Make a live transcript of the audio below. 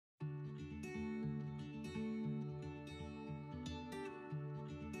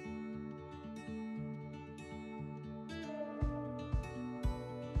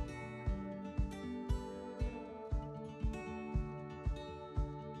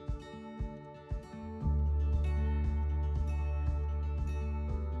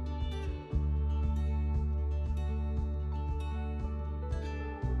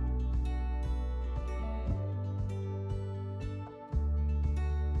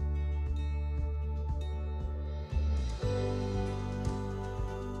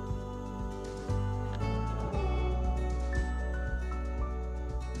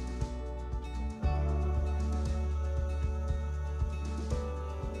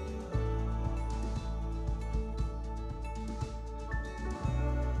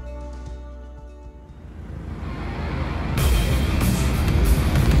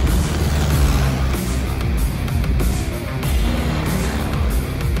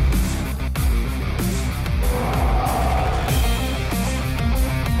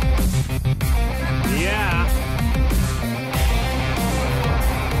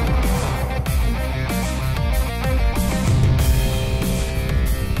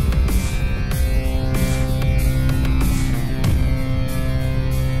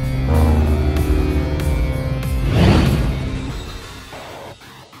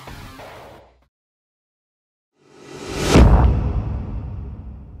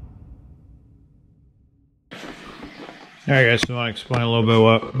Alright guys, so I want to explain a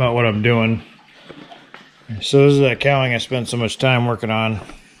little bit about what I'm doing. So this is that cowling I spent so much time working on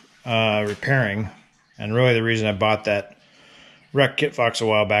repairing, and really the reason I bought that wrecked Kitfox a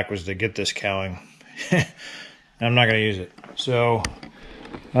while back was to get this cowling. And I'm not going to use it. So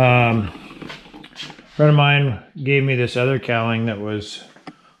a friend of mine gave me this other cowling that was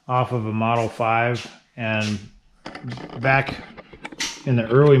off of a Model 5, and back in the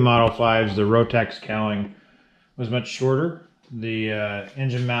early Model 5s the Rotex cowling was much shorter. The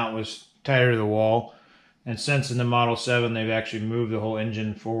engine mount was tighter to the wall, and since in the Model 7 they've actually moved the whole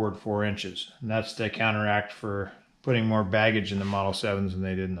engine forward 4 inches, and that's to counteract for putting more baggage in the Model 7s than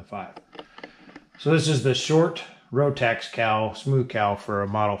they did in the 5. So this is the short Rotex cowl, smooth cowl for a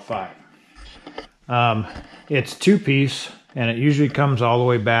Model 5. It's 2-piece, and it usually comes all the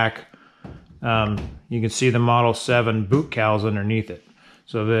way back. You can see the Model 7 boot cowls underneath it.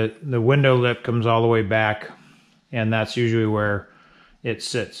 So the window lip comes all the way back, and that's usually where it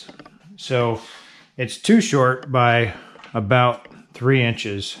sits. So it's too short by about 3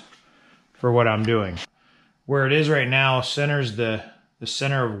 inches for what I'm doing. Where it is right now centers the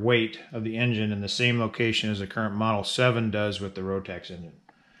center of weight of the engine in the same location as the current Model 7 does with the Rotex engine.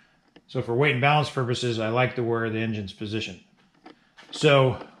 So for weight and balance purposes, I like to where the engine's positioned.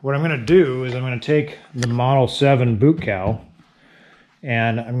 So what I'm going to do is I'm going to take the Model 7 boot cowl,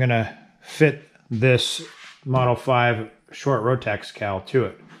 and I'm going to fit this Model 5 short Rotex cowl to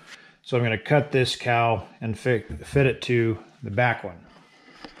it. So I'm going to cut this cowl and fit it to the back one.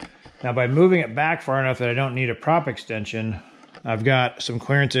 Now by moving it back far enough that I don't need a prop extension, I've got some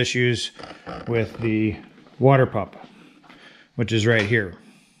clearance issues with the water pump, which is right here.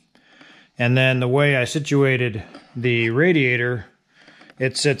 And then the way I situated the radiator,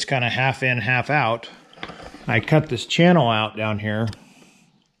 it sits kind of half in, half out. I cut this channel out down here,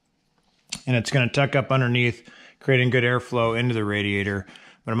 and it's going to tuck up underneath, creating good airflow into the radiator.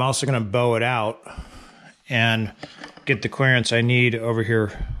 But I'm also going to bow it out and get the clearance I need over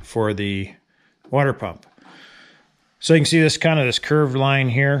here for the water pump. So you can see this curved line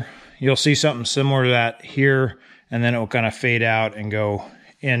here. You'll see something similar to that here, and then it will kind of fade out and go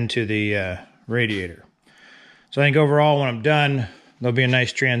into the radiator. So I think overall when I'm done, there'll be a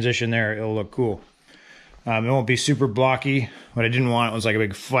nice transition there. It'll look cool. It won't be super blocky. What I didn't want was like a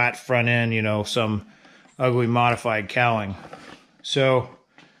big flat front end, you know, some ugly modified cowling. So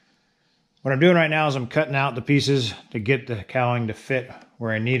what I'm doing right now is I'm cutting out the pieces to get the cowling to fit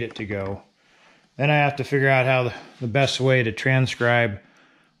where I need it to go. Then I have to figure out how the best way to transcribe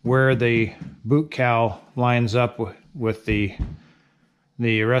where the boot cowl lines up with the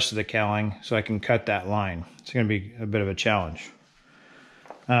rest of the cowling, so I can cut that line. It's going to be a bit of a challenge.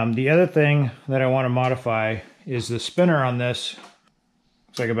 The other thing that I want to modify is the spinner on this.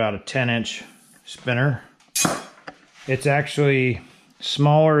 It's like about a 10-inch spinner. It's actually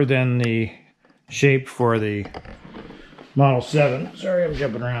smaller than the shape for the Model 7. Sorry, I'm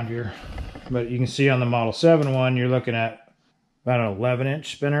jumping around here. But you can see on the Model 7 one, you're looking at about an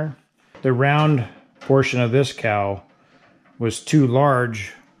 11-inch spinner. The round portion of this cowl was too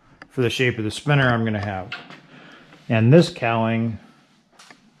large for the shape of the spinner I'm going to have. And this cowling,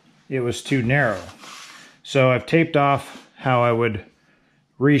 it was too narrow. So I've taped off how I would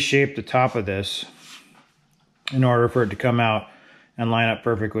reshape the top of this in order for it to come out and line up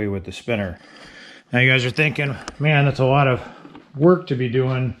perfectly with the spinner. Now you guys are thinking, man, that's a lot of work to be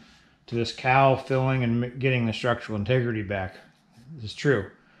doing to this cowl filling and getting the structural integrity back. This is true.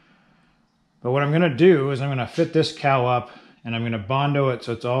 But what I'm going to do is I'm going to fit this cowl up, and I'm going to Bondo it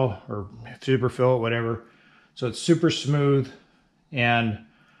so it's all, or super fill it, whatever, so it's super smooth and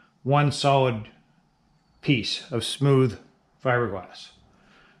one solid piece of smooth fiberglass.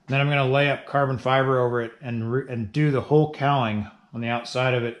 Then I'm going to lay up carbon fiber over it and do the whole cowling on the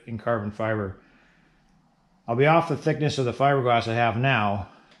outside of it in carbon fiber. I'll be off the thickness of the fiberglass I have now.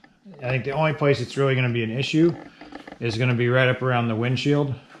 I think the only place it's really going to be an issue is going to be right up around the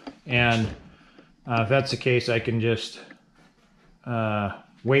windshield. And if that's the case, I can just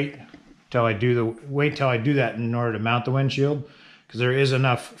wait till I do that in order to mount the windshield, because there is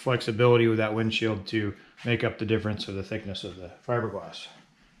enough flexibility with that windshield to make up the difference of the thickness of the fiberglass.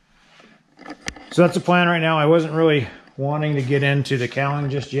 So that's the plan right now. I wasn't really wanting to get into the cowling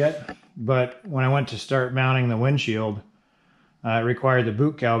just yet, but when I went to start mounting the windshield, it required the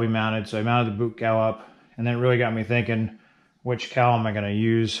boot cowl be mounted, so I mounted the boot cowl up, and then it really got me thinking, which cowl am I going to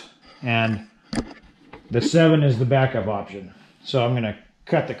use? And the 7 is the backup option. So I'm going to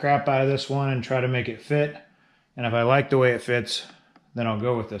cut the crap out of this one and try to make it fit, and if I like the way it fits, then I'll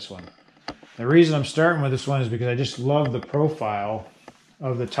go with this one. The reason I'm starting with this one is because I just love the profile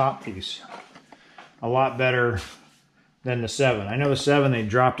of the top piece. A lot better than the 7. I know the 7, they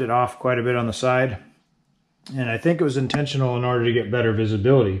dropped it off quite a bit on the side, and I think it was intentional in order to get better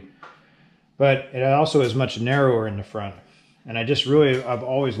visibility. But it also is much narrower in the front. And I've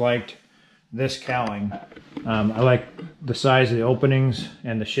always liked this cowling. I like the size of the openings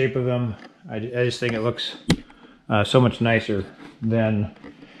and the shape of them. I just think it looks so much nicer than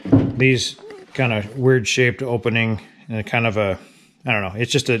these kind of weird shaped opening and kind of a, I don't know,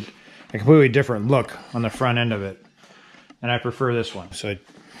 it's just a completely different look on the front end of it. And I prefer this one. So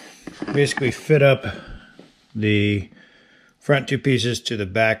I basically fit up the front 2 pieces to the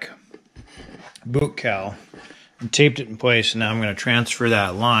back boot cowl and taped it in place. And now I'm going to transfer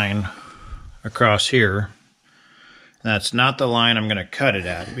that line across here. That's not the line I'm going to cut it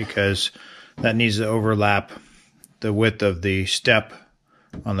at, because that needs to overlap the width of the step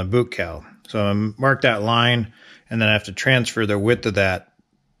on the boot cowl. So I mark that line, and then I have to transfer the width of that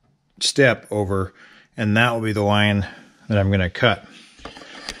step over, and that will be the line that I'm going to cut.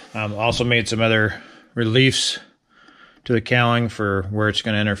 Also made some other reliefs to the cowling for where it's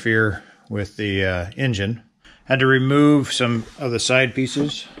going to interfere with the engine. Had to remove some of the side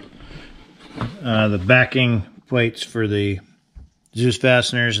pieces, the backing plates for the Zeus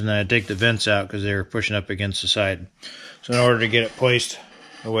fasteners, and then I take the vents out because they were pushing up against the side. So in order to get it placed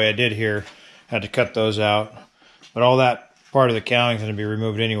the way I did here, I had to cut those out. But all that part of the cowling is going to be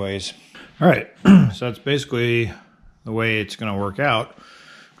removed anyways. All right, so that's basically the way it's going to work out.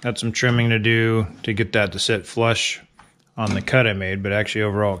 Got some trimming to do to get that to sit flush on the cut I made, but actually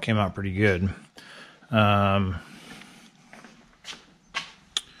overall it came out pretty good. There's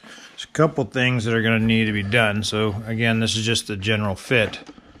a couple things that are going to need to be done. So again, this is just the general fit.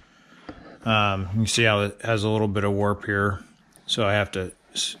 You can see how it has a little bit of warp here. So I have to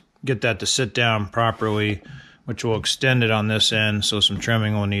get that to sit down properly, which will extend it on this end. So some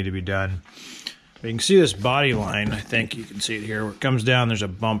trimming will need to be done. But you can see this body line. I think you can see it here. Where it comes down, there's a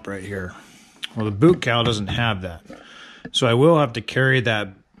bump right here. Well, the boot cowl doesn't have that. So I will have to carry that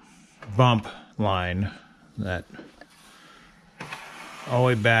bump line, that all the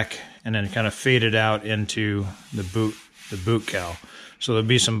way back, and then kind of fade it out into the boot cowl. So there'll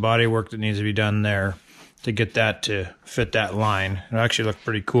be some body work that needs to be done there to get that to fit that line. It'll actually look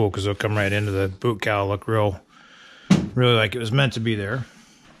pretty cool because it'll come right into the boot cowl, look really like it was meant to be there.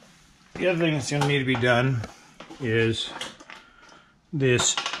 The other thing that's going to need to be done is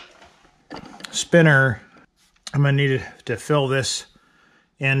this spinner. I'm going to need to fill this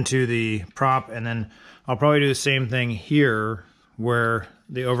into the prop, and then I'll probably do the same thing here where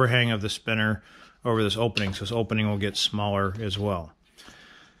the overhang of the spinner over this opening, so this opening will get smaller as well.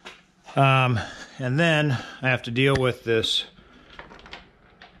 And then I have to deal with this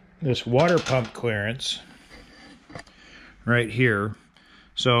water pump clearance right here.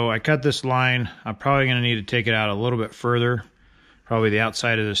 So I cut this line. I'm probably going to need to take it out a little bit further, probably the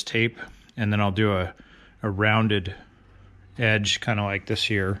outside of this tape, and then I'll do a rounded edge, kind of like this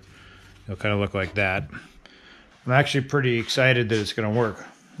here. It'll kind of look like that. I'm actually pretty excited that it's going to work.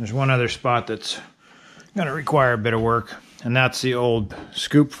 There's one other spot that's going to require a bit of work, and that's the old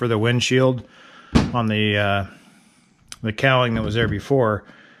scoop for the windshield on the cowling that was there before.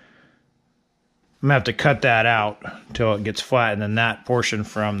 I'm going to have to cut that out until it gets flat, and then that portion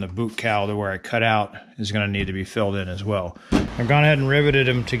from the boot cowl to where I cut out is going to need to be filled in as well. I've gone ahead and riveted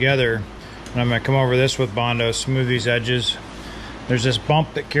them together, and I'm going to come over this with Bondo, smooth these edges. There's this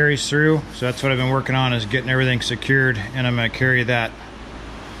bump that carries through, so that's what I've been working on, is getting everything secured, and I'm going to carry that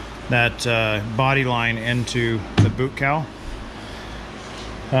body line into the boot cowl.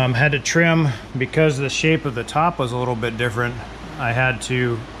 Had to trim, because the shape of the top was a little bit different. I had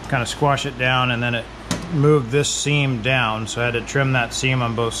to kind of squash it down, and then it moved this seam down, so I had to trim that seam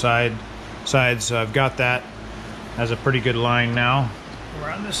on both sides. So I've got that as a pretty good line now. We're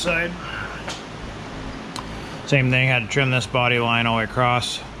on this side. Same thing, had to trim this body line all the way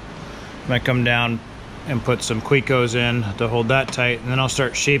across. I'm gonna come down and put some Quicos in to hold that tight, and then I'll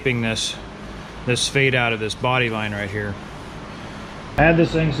start shaping this fade out of this body line right here. I had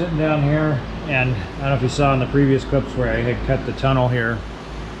this thing sitting down here, and I don't know if you saw in the previous clips where I had cut the tunnel here,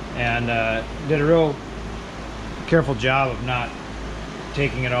 and did a real careful job of not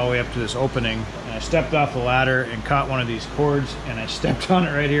taking it all the way up to this opening. And I stepped off the ladder and caught one of these cords, and I stepped on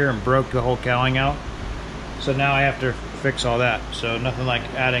it right here and broke the whole cowling out. So now I have to fix all that. So nothing like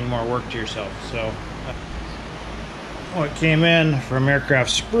adding more work to yourself. So what came in from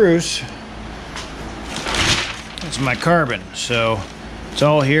Aircraft Spruce, it's my carbon. So it's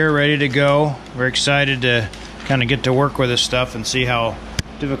all here, ready to go. We're excited to kind of get to work with this stuff and see how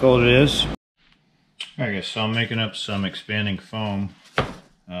difficult it is. Alright guys, so I'm making up some expanding foam.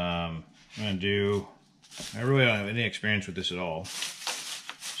 I'm going to do I really don't have any experience with this at all.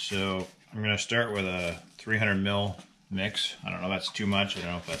 So I'm going to start with a 300 mil mix. I don't know if that's too much. I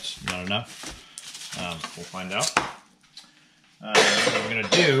don't know if that's not enough. We'll find out. What I'm going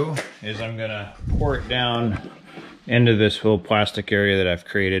to do is I'm going to pour it down into this little plastic area that I've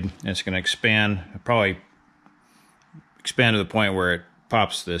created. And it's going to expand, probably expand to the point where it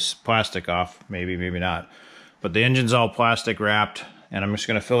pops this plastic off. Maybe, maybe not. But the engine's all plastic wrapped. And I'm just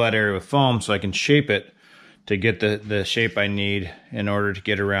going to fill that area with foam so I can shape it to get the shape I need in order to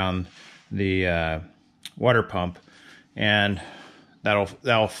get around the water pump, and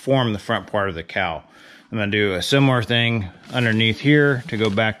that'll form the front part of the cow. I'm going to do a similar thing underneath here to go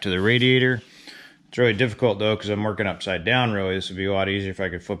back to the radiator. It's really difficult though because I'm working upside down really. This would be a lot easier if I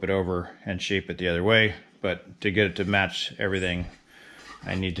could flip it over and shape it the other way, but to get it to match everything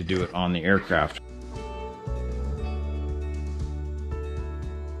I need to do it on the aircraft.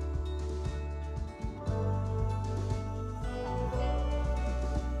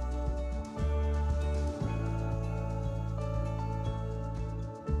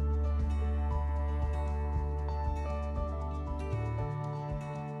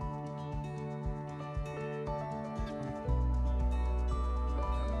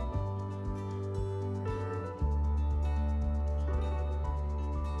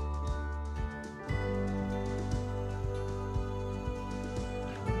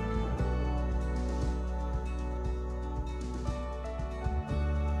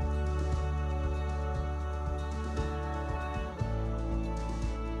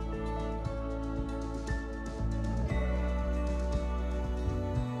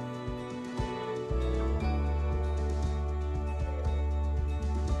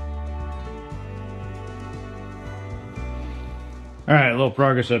 Alright, a little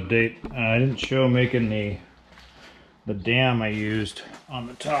progress update. I didn't show making the dam I used on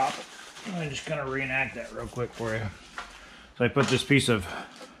the top. Let me just kind of reenact that real quick for you. So I put this piece of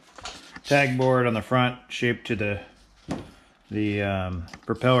tag board on the front, shaped to the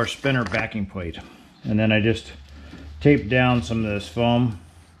propeller spinner backing plate. And then I just taped down some of this foam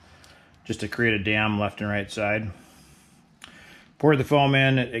just to create a dam left and right side. Poured the foam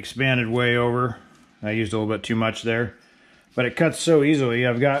in, it expanded way over. I used a little bit too much there. But it cuts so easily.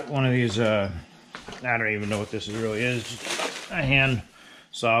 I've got one of these, I don't even know what this really is, just a hand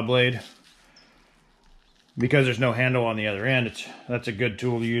saw blade. Because there's no handle on the other end, that's a good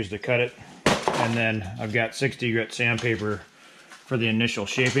tool to use to cut it. And then I've got 60 grit sandpaper for the initial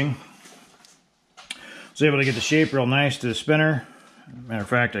shaping. I was able to get the shape real nice to the spinner. Matter of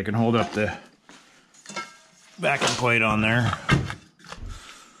fact, I can hold up the backing plate on there.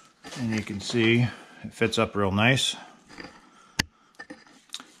 And you can see it fits up real nice.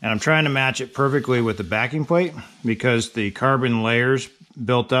 And I'm trying to match it perfectly with the backing plate because the carbon layers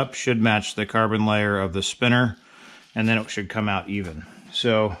built up should match the carbon layer of the spinner, and then it should come out even.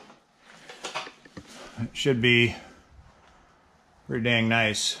 So it should be pretty dang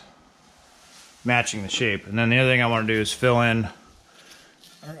nice matching the shape. And then the other thing I want to do is fill in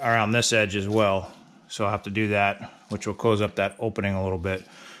around this edge as well. So I'll have to do that, which will close up that opening a little bit,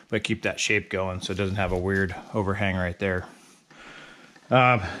 but keep that shape going so it doesn't have a weird overhang right there.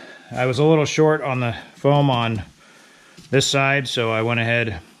 I was a little short on the foam on this side, so I went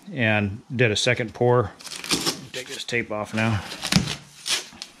ahead and did a second pour. Take this tape off now.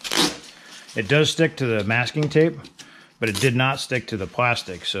 It does stick to the masking tape, but it did not stick to the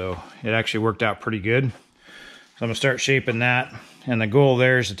plastic, so it actually worked out pretty good. So I'm going to start shaping that, and the goal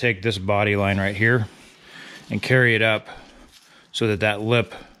there is to take this body line right here and carry it up so that that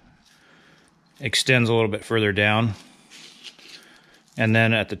lip extends a little bit further down. And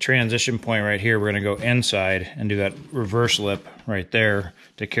then at the transition point right here, we're going to go inside and do that reverse lip right there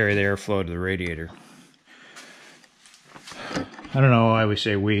to carry the airflow to the radiator. I don't know why we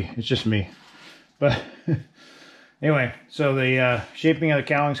say we, it's just me. But anyway, so the shaping of the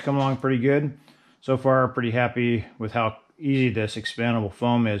cowling's come along pretty good. So far, pretty happy with how easy this expandable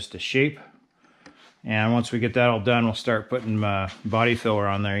foam is to shape. And once we get that all done, we'll start putting body filler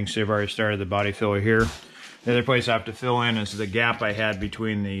on there. You can see I've already started the body filler here. The other place I have to fill in is the gap I had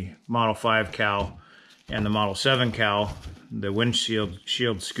between the Model 5 cowl and the Model 7 cowl. The windshield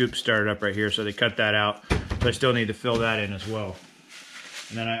scoop started up right here, so they cut that out. But I still need to fill that in as well.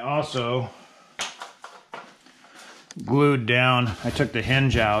 And then I also glued down, I took the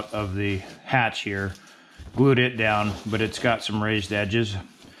hinge out of the hatch here, glued it down, but it's got some raised edges.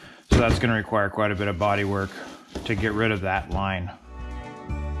 So that's going to require quite a bit of body work to get rid of that line.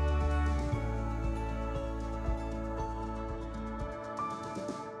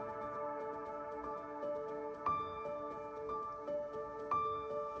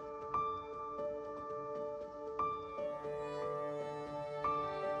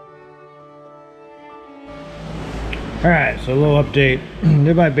 All right, so a little update.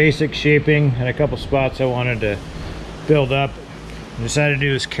 Did my basic shaping and a couple spots I wanted to build up. What I decided to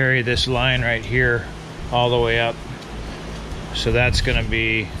do is carry this line right here all the way up. So that's going to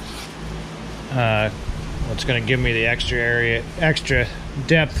be what's going to give me the extra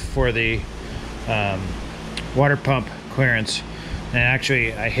depth for the water pump clearance. And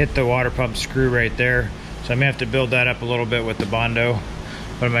actually I hit the water pump screw right there, so I may have to build that up a little bit with the Bondo,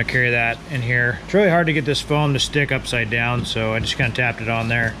 but I'm going to carry that in here. It's really hard to get this foam to stick upside down, so I just kind of tapped it on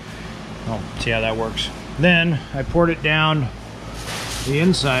there. I'll see how that works. Then I poured it down the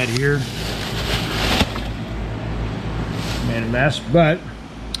inside here. Made a mess, but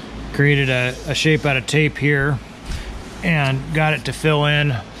created a shape out of tape here and got it to fill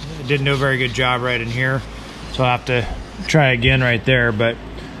in. It didn't do a very good job right in here, so I'll have to try again right there, but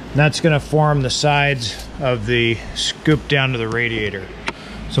that's going to form the sides of the scoop down to the radiator.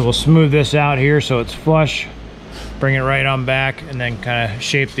 So we'll smooth this out here so it's flush, bring it right on back, and then kind of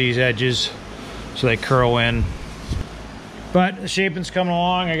shape these edges so they curl in. But the shaping's coming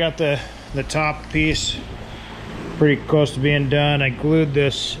along. I got the top piece pretty close to being done. I glued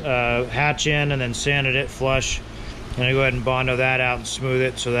this hatch in and then sanded it flush. And I go ahead and Bondo that out and smooth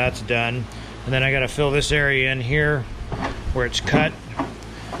it, so that's done. And then I got to fill this area in here where it's cut,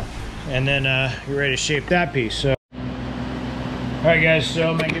 and then you're ready to shape that piece. So, all right, guys. So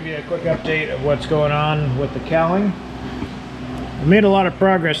I'm gonna give you a quick update of what's going on with the cowling. I made a lot of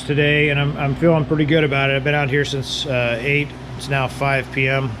progress today, and I'm feeling pretty good about it. I've been out here since 8. It's now 5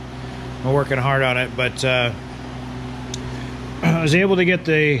 p.m. I'm working hard on it, but I was able to get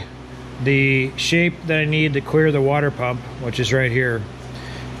the shape that I need to clear the water pump, which is right here,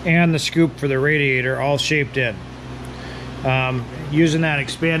 and the scoop for the radiator all shaped in. Using that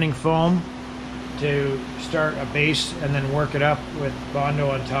expanding foam to start a base and then work it up with Bondo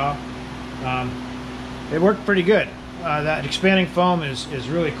on top. It worked pretty good. That expanding foam is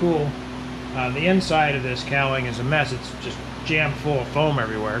really cool. The inside of this cowling is a mess. It's just jammed full of foam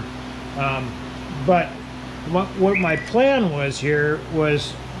everywhere. But what my plan was here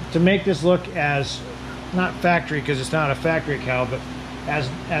was to make this look as, not factory because it's not a factory cow, but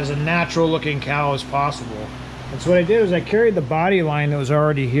as a natural looking cow as possible. And so what I did was I carried the body line that was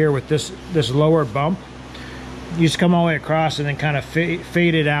already here with this lower bump. You just come all the way across and then kind of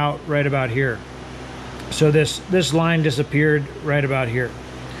fade it out right about here. So this line disappeared right about here.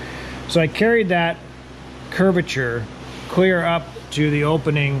 So I carried that curvature clear up to the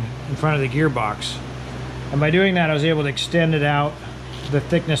opening in front of the gearbox. And by doing that, I was able to extend it out the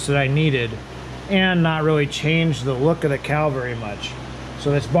thickness that I needed and not really change the look of the cow very much.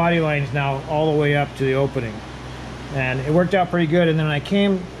 So this body line is now all the way up to the opening, and it worked out pretty good. And then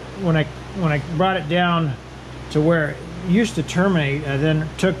when I brought it down to where it used to terminate, I then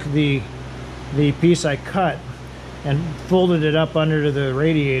took the piece I cut and folded it up under to the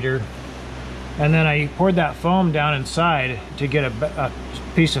radiator, and then I poured that foam down inside to get a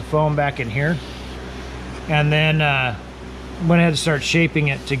piece of foam back in here, and then went ahead and started shaping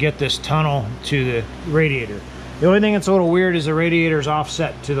it to get this tunnel to the radiator. The only thing that's a little weird is the radiator is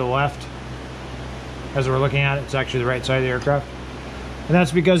offset to the left. As we're looking at it, it's actually the right side of the aircraft. And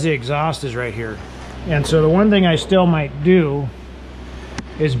that's because the exhaust is right here. And so the one thing I still might do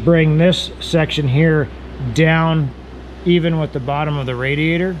is bring this section here down even with the bottom of the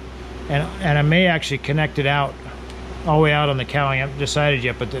radiator. And I may actually connect it out all the way out on the cowling. I haven't decided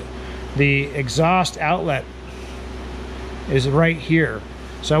yet, but the exhaust outlet is right here.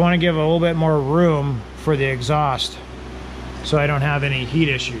 So I want to give a little bit more room for the exhaust so I don't have any heat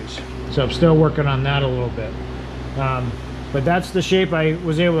issues. So I'm still working on that a little bit. But that's the shape I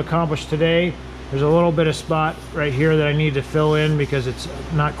was able to accomplish today. There's a little bit of spot right here that I need to fill in because it's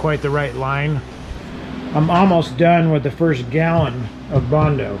not quite the right line. I'm almost done with the first gallon of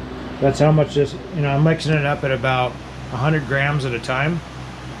Bondo. That's how much this, I'm mixing it up at about 100 grams at a time.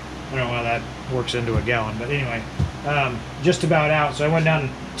 I don't know how that works into a gallon, but anyway, just about out. So I went down to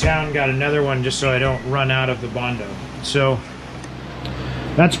town, got another one just so I don't run out of the Bondo. So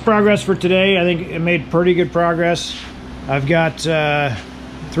that's progress for today. I think it made pretty good progress. I've got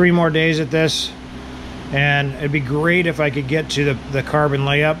 3 more days at this, and it'd be great if I could get to the carbon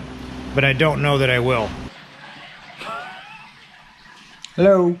layup, but I don't know that I will.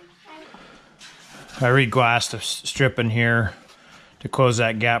 Hello. I re-glassed a strip in here to close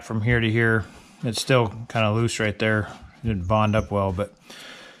that gap from here to here. It's still kind of loose right there. It didn't bond up well, but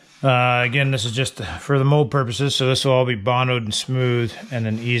again, this is just for the mold purposes, so this will all be bonded and smooth and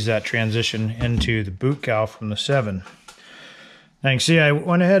then ease that transition into the boot cowl from the 7. Now you can see I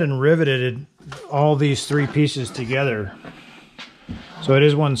went ahead and riveted all these 3 pieces together. So it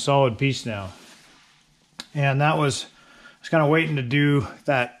is one solid piece now. And that was, I was kind of waiting to do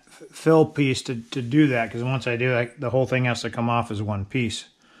that fill piece to do that, because once I do that, the whole thing has to come off as one piece.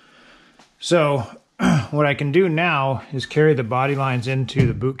 So what I can do now is carry the body lines into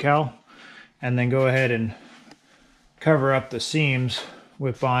the boot cowl and then go ahead and cover up the seams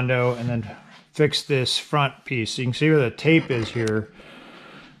with Bondo and then fix this front piece. So you can see where the tape is here.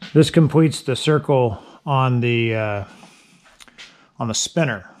 This completes the circle on the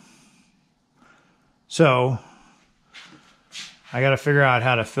spinner. So I got to figure out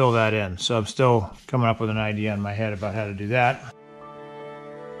how to fill that in. So I'm still coming up with an idea in my head about how to do that.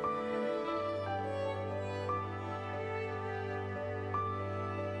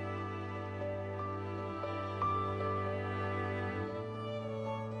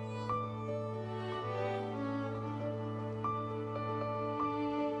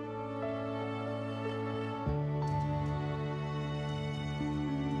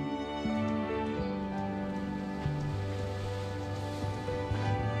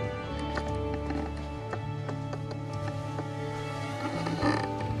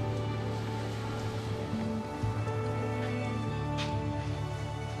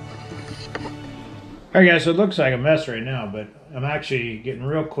 Alright guys, so it looks like a mess right now, but I'm actually getting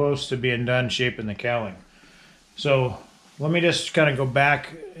real close to being done shaping the cowling. So let me just kind of go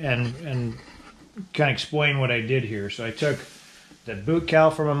back and kind of explain what I did here. So I took the boot cowl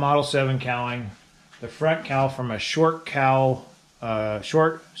from a Model 7 cowling, the front cowl from a short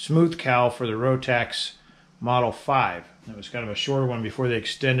smooth cowl for the Rotax Model 5. It was kind of a shorter one before they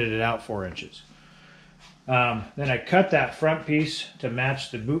extended it out 4 inches. Then I cut that front piece to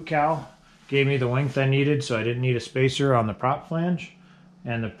match the boot cowl. Gave me the length I needed, so I didn't need a spacer on the prop flange,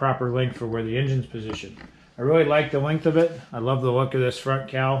 and the proper length for where the engine's positioned. I really like the length of it. I love the look of this front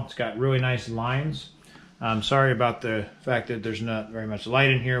cowl. It's got really nice lines. I'm sorry about the fact that there's not very much light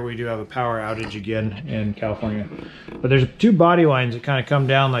in here. We do have a power outage again in California. But there's 2 body lines that kind of come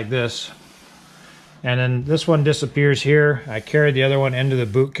down like this. And then this one disappears here. I carried the other one into the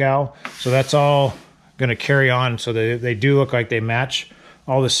boot cowl. So that's all going to carry on, so they do look like they match.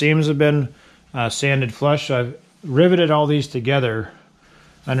 All the seams have been sanded flush. So I've riveted all these together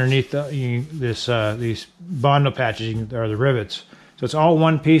underneath these Bondo patches, or the rivets. So it's all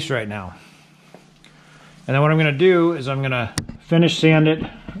one piece right now. And then what I'm going to do is I'm going to finish sand it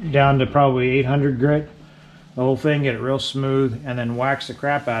down to probably 800 grit, the whole thing, get it real smooth, and then wax the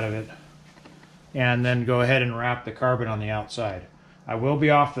crap out of it, and then go ahead and wrap the carbon on the outside. I will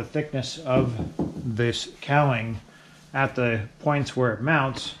be off the thickness of this cowling at the points where it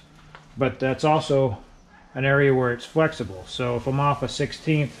mounts, but that's also an area where it's flexible. So if I'm off a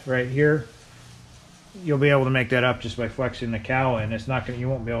 16th right here, you'll be able to make that up just by flexing the cowl, and it's not you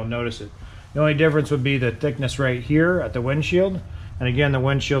won't be able to notice it. The only difference would be the thickness right here at the windshield. And again, the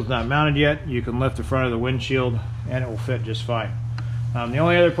windshield's not mounted yet. You can lift the front of the windshield and it will fit just fine. The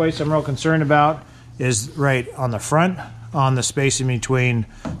only other place I'm real concerned about is right on the front, on the spacing between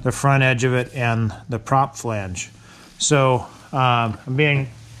the front edge of it and the prop flange. So I'm being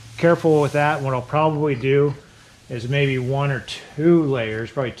careful with that. What I'll probably do is maybe 1 or 2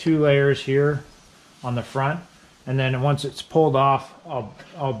 layers, probably 2 layers here on the front, and then once it's pulled off,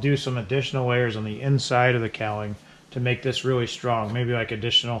 I'll do some additional layers on the inside of the cowling to make this really strong, maybe like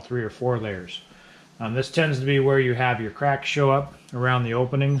additional 3 or 4 layers. This tends to be where you have your cracks show up around the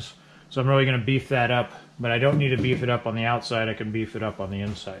openings, so I'm really going to beef that up, but I don't need to beef it up on the outside. I can beef it up on the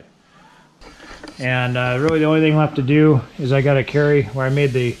inside. And really the only thing left to do is I got to carry where I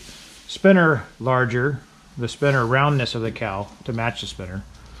made the spinner larger, the spinner roundness of the cowl to match the spinner.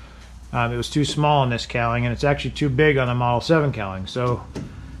 It was too small on this cowling, and it's actually too big on the Model 7 cowling. So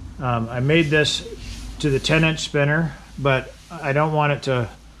I made this to the 10-inch spinner, but I don't want it to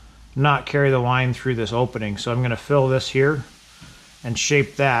not carry the line through this opening. So I'm going to fill this here and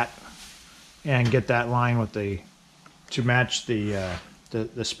shape that and get that line with to match the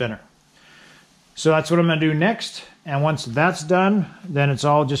spinner. So that's what I'm going to do next. And once that's done, then it's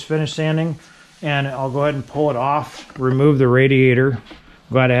all just finished sanding, and I'll go ahead and pull it off, remove the radiator.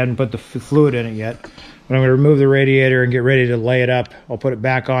 I'm glad I hadn't put the fluid in it yet, but I'm going to remove the radiator and get ready to lay it up. I'll put it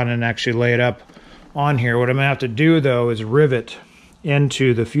back on and actually lay it up on here. What I'm going to have to do though is rivet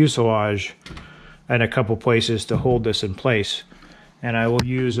into the fuselage in a couple places to hold this in place, and I will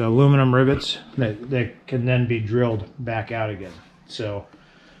use aluminum rivets that can then be drilled back out again. So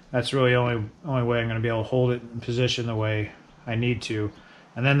that's really the only way I'm going to be able to hold it in position the way I need to.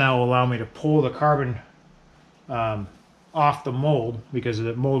 And then that will allow me to pull the carbon off the mold, because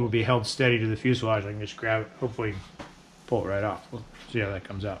the mold will be held steady to the fuselage. I can just grab it, hopefully pull it right off. We'll see how that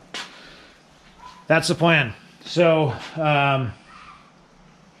comes out. That's the plan. So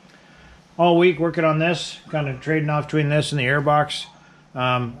all week working on this, kind of trading off between this and the airbox.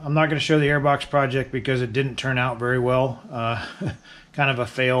 I'm not going to show the airbox project because it didn't turn out very well. Kind of a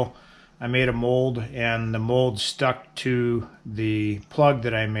fail. I made a mold and the mold stuck to the plug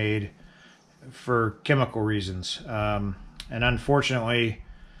that I made for chemical reasons. And unfortunately,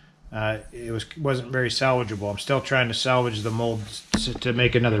 it wasn't very salvageable. I'm still trying to salvage the mold to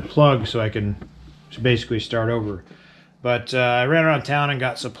make another plug so I can basically start over. But I ran around town and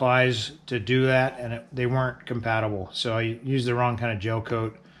got supplies to do that, and they weren't compatible. So I used the wrong kind of gel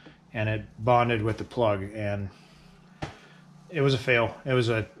coat, and it bonded with the plug, and it was a fail. It was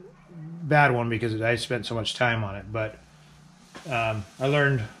a bad one because I spent so much time on it. But I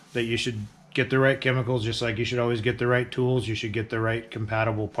learned that you should get the right chemicals, just like you should always get the right tools. You should get the right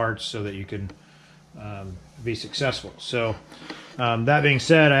compatible parts so that you can be successful. So that being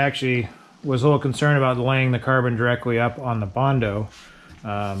said, I actually was a little concerned about laying the carbon directly up on the Bondo.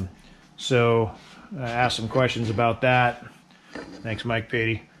 So I asked some questions about that. Thanks, Mike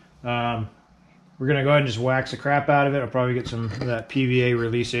Patey. We're going to go ahead and just wax the crap out of it. I'll probably get some of that PVA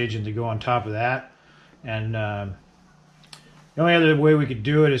release agent to go on top of that. And the only other way we could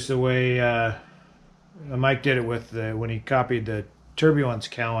do it is the way Mike did it with when he copied the turbulence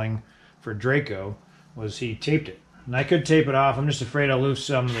cowling for Draco, was he taped it. And I could tape it off. I'm just afraid I'll lose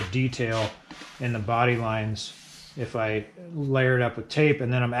some of the detail in the body lines if I layer it up with tape,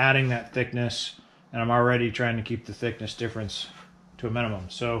 and then I'm adding that thickness, and I'm already trying to keep the thickness difference to a minimum.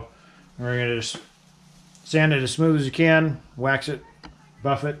 So we're going to just sand it as smooth as you can, wax it,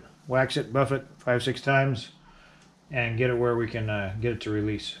 buff it, wax it, buff it 5-6 times, and get it where we can get it to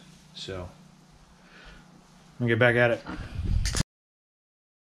release. So I'm going to get back at it.